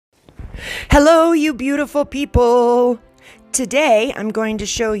Hello, you beautiful people! Today I'm going to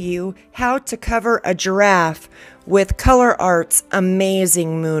show you how to cover a giraffe with Colour Arte's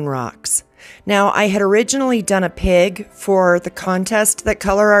amazing moon rocks. Now, I had originally done a pig for the contest that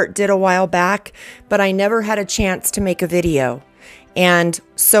Colour Arte did a while back, but I never had a chance to make a video. And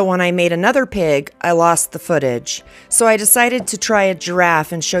so when I made another pig, I lost the footage. So I decided to try a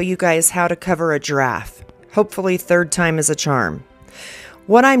giraffe and show you guys how to cover a giraffe. Hopefully, third time is a charm.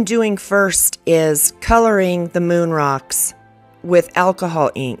 What I'm doing first is coloring the moon rocks with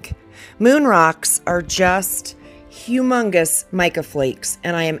alcohol ink. Moon rocks are just humongous mica flakes,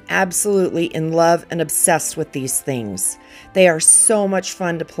 and I am absolutely in love and obsessed with these things. They are so much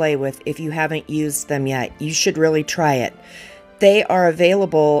fun to play with. If you haven't used them yet, you should really try it. They are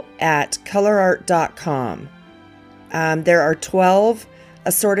available at colorarte.com. There are 12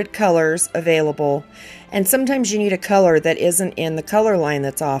 assorted colors available, and sometimes you need a color that isn't in the color line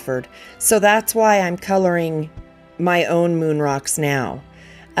that's offered. So that's why I'm coloring my own moon rocks now.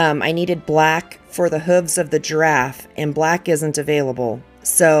 I needed black for the hooves of the giraffe, and black isn't available.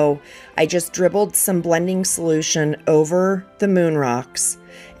 So I just dribbled some blending solution over the moon rocks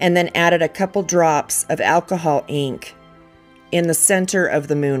and then added a couple drops of alcohol ink in the center of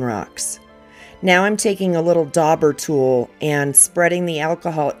the moon rocks. Now I'm taking a little dauber tool and spreading the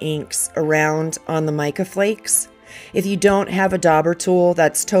alcohol inks around on the mica flakes. If you don't have a dauber tool,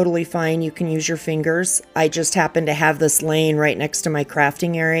 that's totally fine. You can use your fingers. I just happen to have this laying right next to my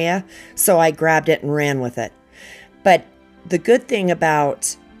crafting area, so I grabbed it and ran with it. But the good thing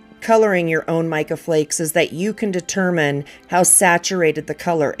about coloring your own mica flakes is that you can determine how saturated the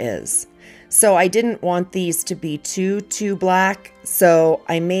color is. So I didn't want these to be too black, so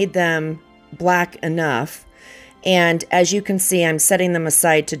I made them black enough. And as you can see, I'm setting them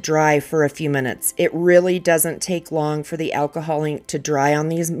aside to dry for a few minutes. It really doesn't take long for the alcohol ink to dry on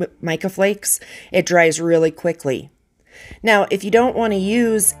these mica flakes. It dries really quickly. Now, if you don't want to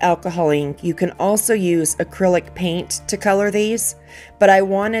use alcohol ink, you can also use acrylic paint to color these, but I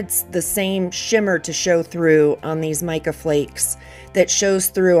wanted the same shimmer to show through on these mica flakes that shows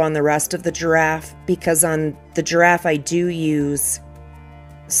through on the rest of the giraffe, because on the giraffe I do use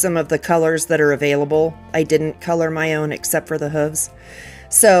some of the colors that are available. I didn't color my own except for the hooves.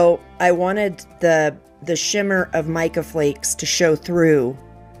 So I wanted the shimmer of mica flakes to show through,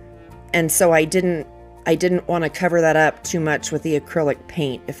 and so I didn't want to cover that up too much with the acrylic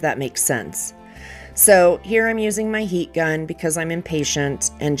paint, if that makes sense. So here I'm using my heat gun because I'm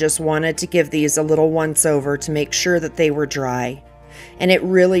impatient and just wanted to give these a little once over to make sure that they were dry. And it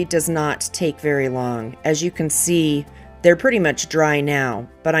really does not take very long. As you can see, they're pretty much dry now,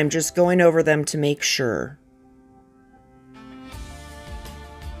 but I'm just going over them to make sure.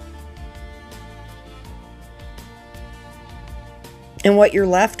 And what you're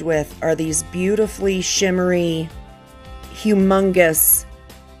left with are these beautifully shimmery, humongous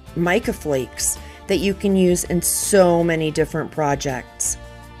mica flakes that you can use in so many different projects.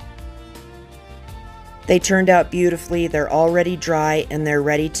 They turned out beautifully, they're already dry, and they're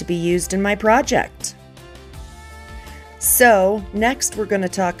ready to be used in my project. So next we're going to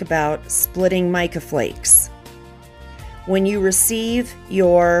talk about splitting mica flakes. When you receive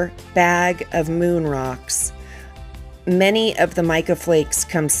your bag of moon rocks, many of the mica flakes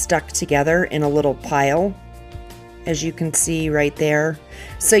come stuck together in a little pile, as you can see right there.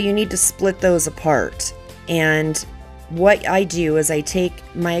 So you need to split those apart. And what I do is I take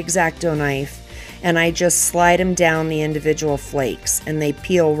my X-Acto knife and I just slide them down the individual flakes, and they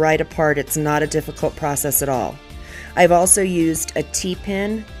peel right apart. It's not a difficult process at all. I've also used a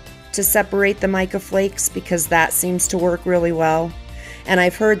T-pin to separate the mica flakes because that seems to work really well. And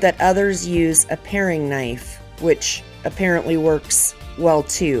I've heard that others use a paring knife, which apparently works well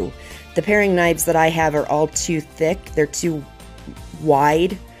too. The paring knives that I have are all too thick. They're too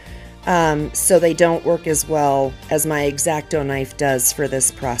wide, so they don't work as well as my X-Acto knife does for this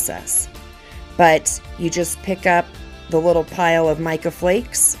process. But you just pick up the little pile of mica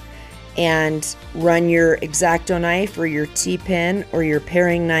flakes and run your X-Acto knife or your T-pin or your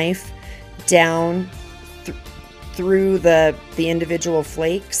paring knife down through the individual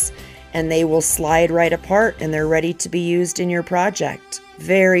flakes, and they will slide right apart and they're ready to be used in your project.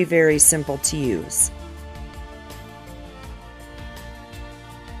 Very, very simple to use.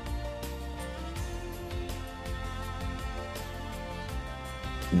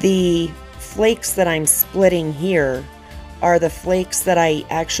 The flakes that I'm splitting here are the flakes that I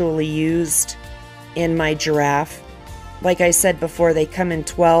actually used in my giraffe. Like I said before, they come in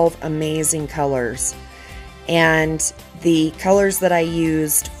 12 amazing colors. And the colors that I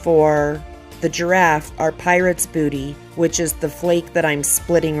used for the giraffe are Pirate's Booty, which is the flake that I'm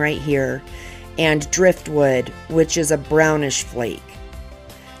splitting right here, and driftwood, which is a brownish flake.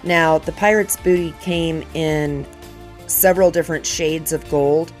 Now, the pirate's booty came in several different shades of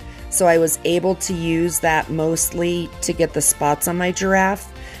gold, so I was able to use that mostly to get the spots on my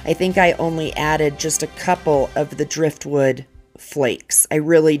giraffe. I think I only added just a couple of the driftwood flakes. I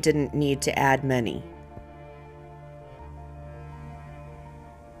really didn't need to add many.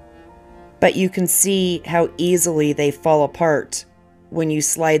 But you can see how easily they fall apart when you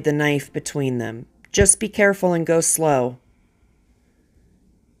slide the knife between them. Just be careful and go slow.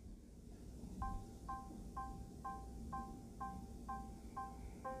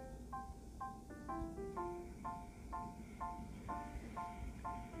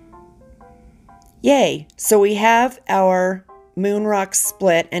 Yay! So we have our moon rock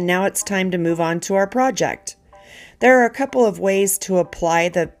split, and now it's time to move on to our project. There are a couple of ways to apply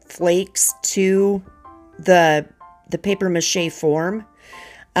the flakes to the paper mache form.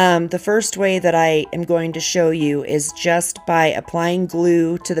 The first way that I am going to show you is just by applying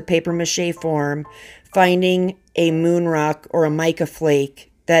glue to the paper mache form, finding a moon rock or a mica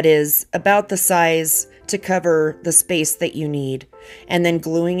flake that is about the size to cover the space that you need, and then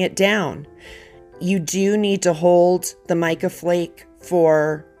gluing it down. You do need to hold the mica flake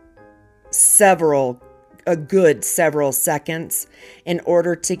for a good several seconds in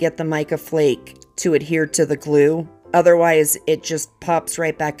order to get the mica flake to adhere to the glue. Otherwise, it just pops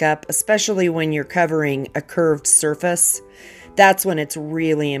right back up, especially when you're covering a curved surface. That's when it's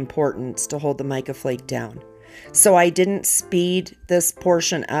really important to hold the mica flake down. So I didn't speed this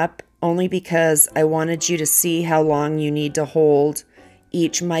portion up only because I wanted you to see how long you need to hold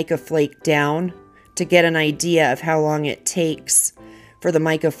each mica flake down to get an idea of how long it takes for the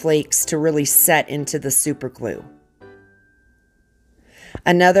mica flakes to really set into the super glue.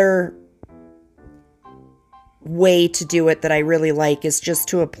 Another way to do it that I really like is just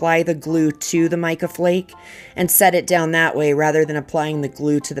to apply the glue to the mica flake and set it down that way rather than applying the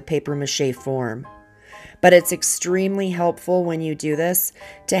glue to the paper mache form. But it's extremely helpful when you do this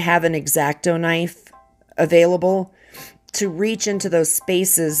to have an X-Acto knife available to reach into those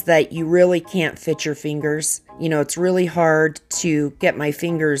spaces that you really can't fit your fingers. You know, it's really hard to get my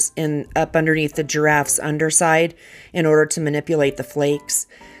fingers up underneath the giraffe's underside in order to manipulate the flakes.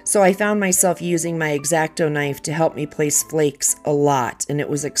 So I found myself using my X-Acto knife to help me place flakes a lot, and it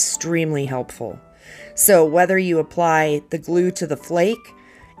was extremely helpful. So whether you apply the glue to the flake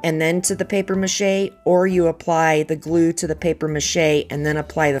and then to the paper mache, or you apply the glue to the paper mache and then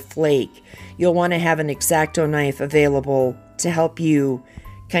apply the flake, you'll want to have an X-Acto knife available to help you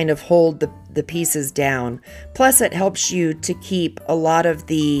kind of hold the pieces down. Plus, it helps you to keep a lot of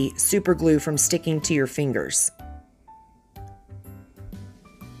the super glue from sticking to your fingers.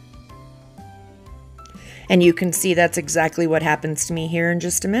 And you can see that's exactly what happens to me here in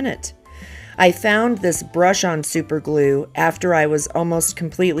just a minute. I found this brush on super glue after I was almost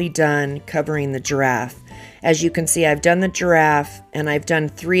completely done covering the giraffe. As you can see, I've done the giraffe and I've done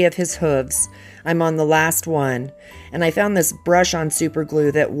 3 of his hooves. I'm on the last one, and I found this brush on super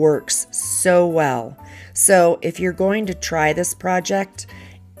glue that works so well. So if you're going to try this project,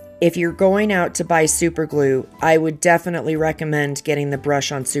 if you're going out to buy super glue, I would definitely recommend getting the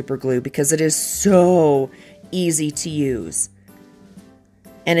brush on super glue because it is so easy to use.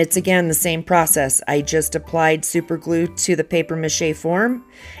 And it's again the same process. I just applied super glue to the paper mache form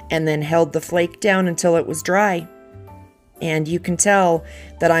and then held the flake down until it was dry. And you can tell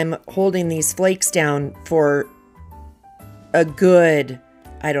that I'm holding these flakes down for a good,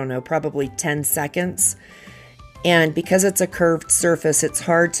 I don't know, probably 10 seconds. And because it's a curved surface, it's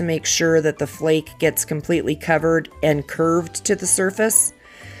hard to make sure that the flake gets completely covered and curved to the surface.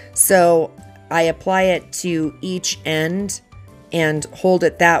 So I apply it to each end and hold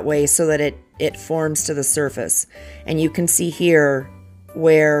it that way so that it forms to the surface. And you can see here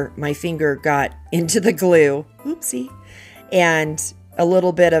where my finger got into the glue, oopsie, and a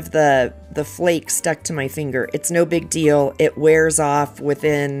little bit of the flake stuck to my finger. It's no big deal. It wears off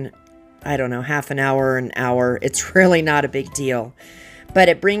within, I don't know, half an hour. It's really not a big deal. But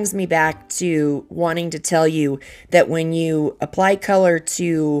it brings me back to wanting to tell you that when you apply color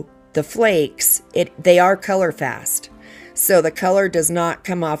to the flakes, they are color fast. So the color does not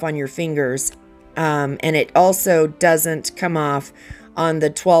come off on your fingers, and it also doesn't come off on the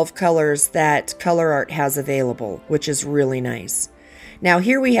 12 colors that Colour Arte has available, which is really nice. Now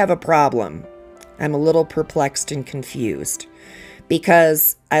here we have a problem. I'm a little perplexed and confused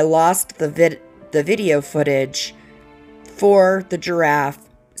because I lost the video footage for the giraffe,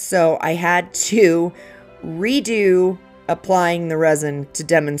 so I had to redo applying the resin to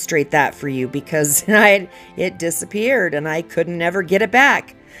demonstrate that for you, because it disappeared and I couldn't ever get it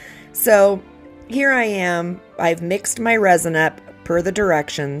back. So here I am. I've mixed my resin up per the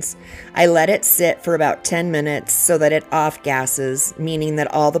directions. I let it sit for about 10 minutes so that it off gases, meaning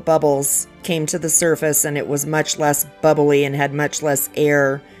that all the bubbles came to the surface and it was much less bubbly and had much less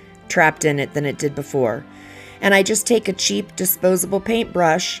air trapped in it than it did before. And I just take a cheap disposable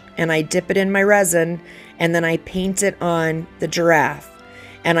paintbrush and I dip it in my resin, and then I paint it on the giraffe.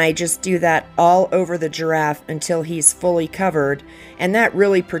 And I just do that all over the giraffe until he's fully covered. And that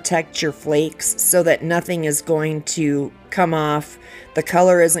really protects your flakes so that nothing is going to come off. The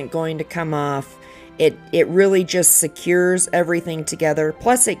color isn't going to come off. It really just secures everything together.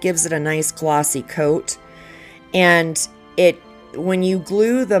 Plus it gives it a nice glossy coat. And when you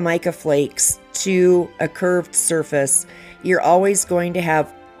glue the mica flakes to a curved surface, you're always going to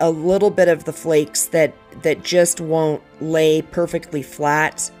have a little bit of the flakes that just won't lay perfectly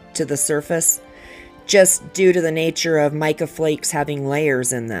flat to the surface, just due to the nature of mica flakes having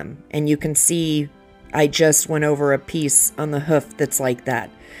layers in them. And you can see I just went over a piece on the hoof that's like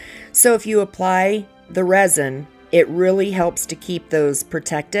that. So if you apply the resin, it really helps to keep those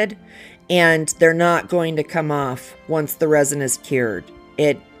protected, and they're not going to come off once the resin is cured.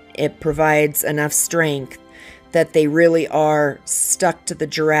 It provides enough strength that they really are stuck to the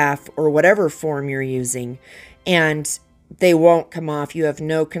giraffe or whatever form you're using, and they won't come off. You have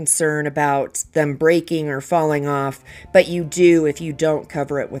no concern about them breaking or falling off, but you do if you don't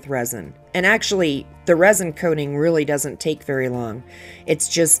cover it with resin. And actually, the resin coating really doesn't take very long. It's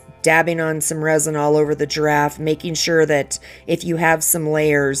just dabbing on some resin all over the giraffe, making sure that if you have some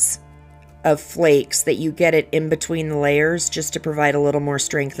layers of flakes, that you get it in between the layers just to provide a little more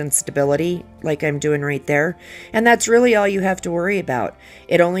strength and stability, like I'm doing right there. And that's really all you have to worry about.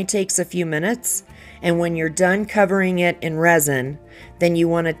 It only takes a few minutes, and when you're done covering it in resin, then you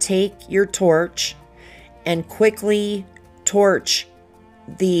want to take your torch and quickly torch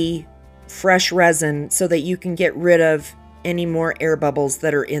the fresh resin so that you can get rid of any more air bubbles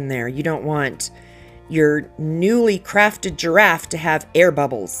that are in there. You don't want your newly crafted giraffe to have air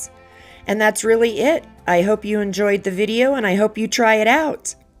bubbles. And that's really it. I hope you enjoyed the video, and I hope you try it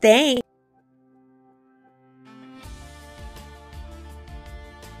out. Thanks.